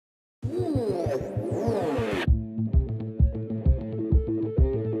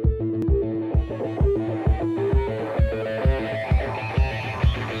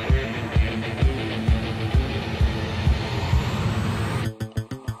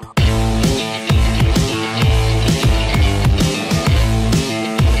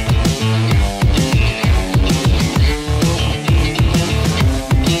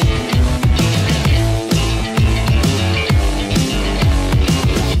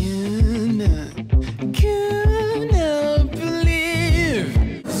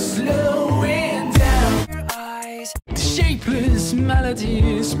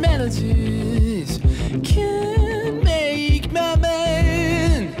Melodies can make my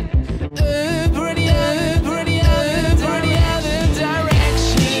mind a pretty other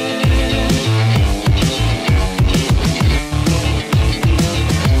direction.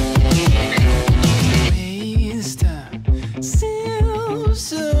 Waste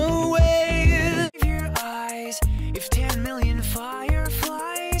ourselves away. Your eyes, if 10 million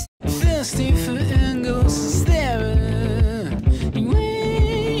fireflies thirsty for angles is there.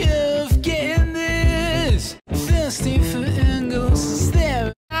 Thirsty for angles is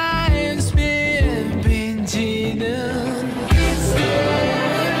there. I've been cheated.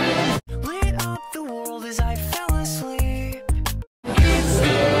 Lit up the world as I fell asleep.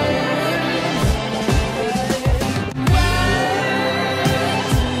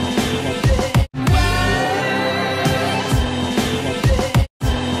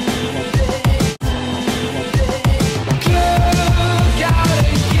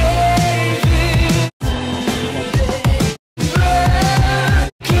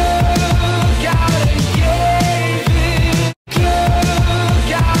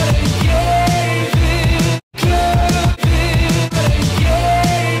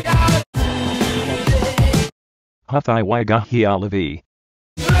 Huthai Waigahi Alavi.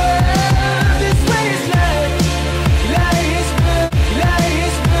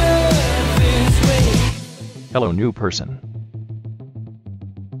 Hello, new person.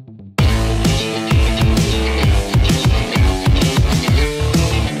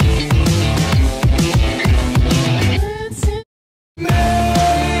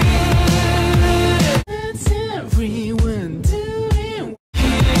 Everyone doing?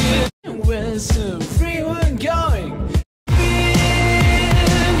 Where's everyone going?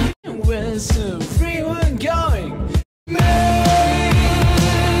 Where's everyone going?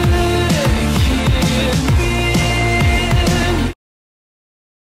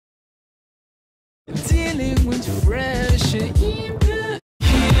 Dealing with fresh input.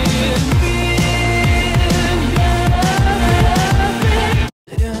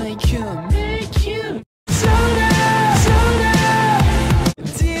 I can make you soda.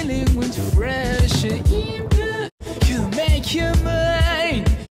 Dealing with fresh input. You make your mind.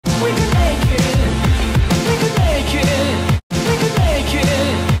 We can make it. We can make it. We can make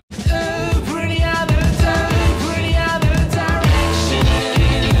it. Pretty other direction.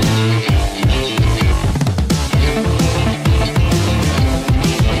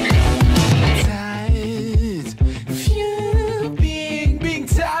 Tired of you being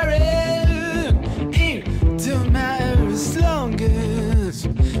tired. It don't matter as long as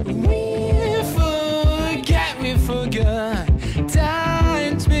we forgot.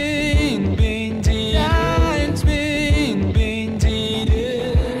 Time's been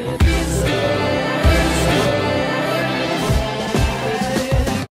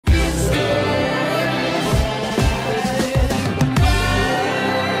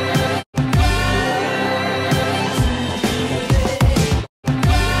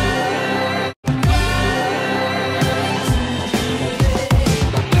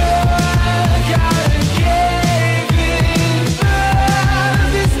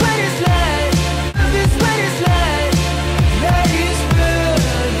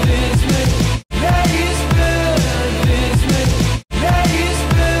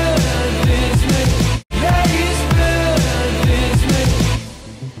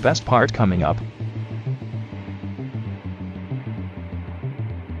Best part coming up.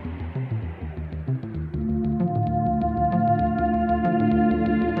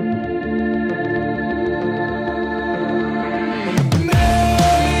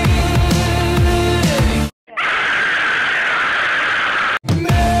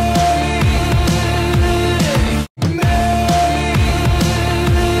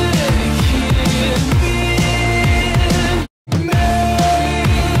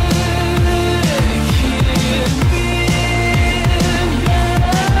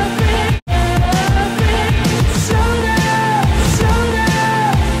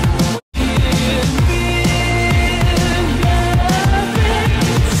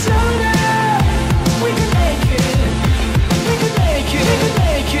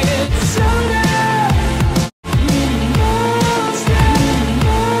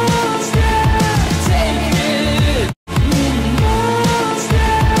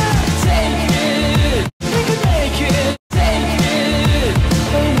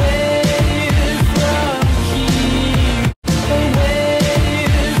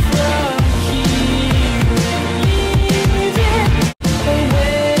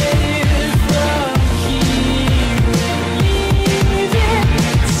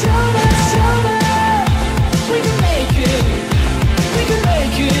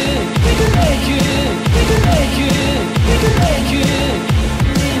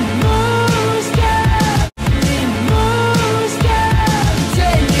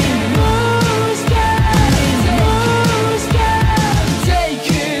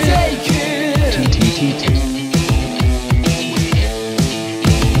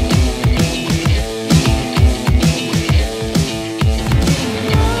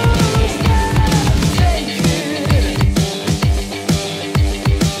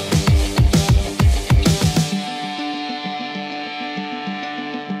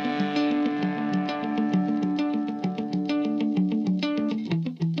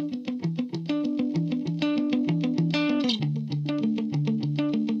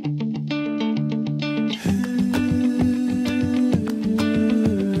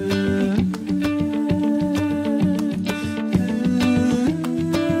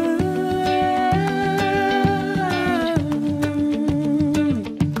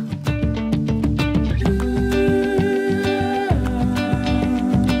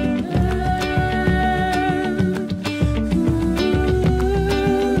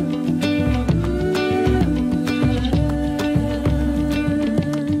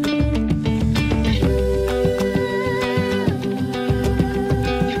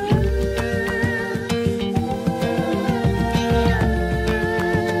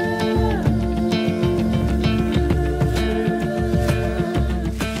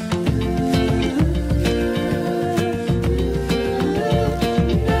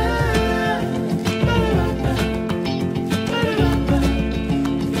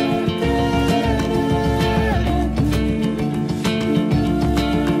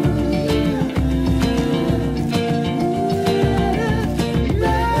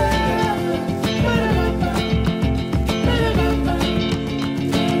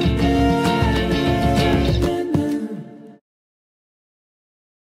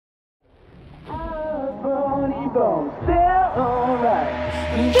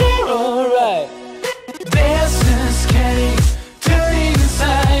 They're alright. There's this cake turning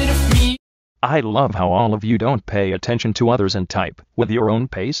inside of me. I love how all of you don't pay attention to others and type with your own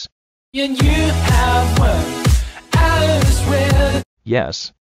pace. And you have worked out as well.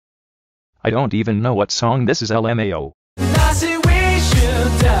 Yes. I don't even know what song this is, LMAO. I say we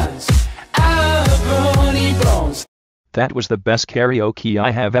should dance our bony bones. That was the best karaoke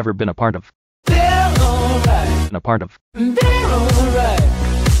I have ever been a part of. They're alright. They're alright.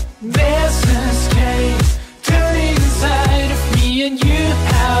 There's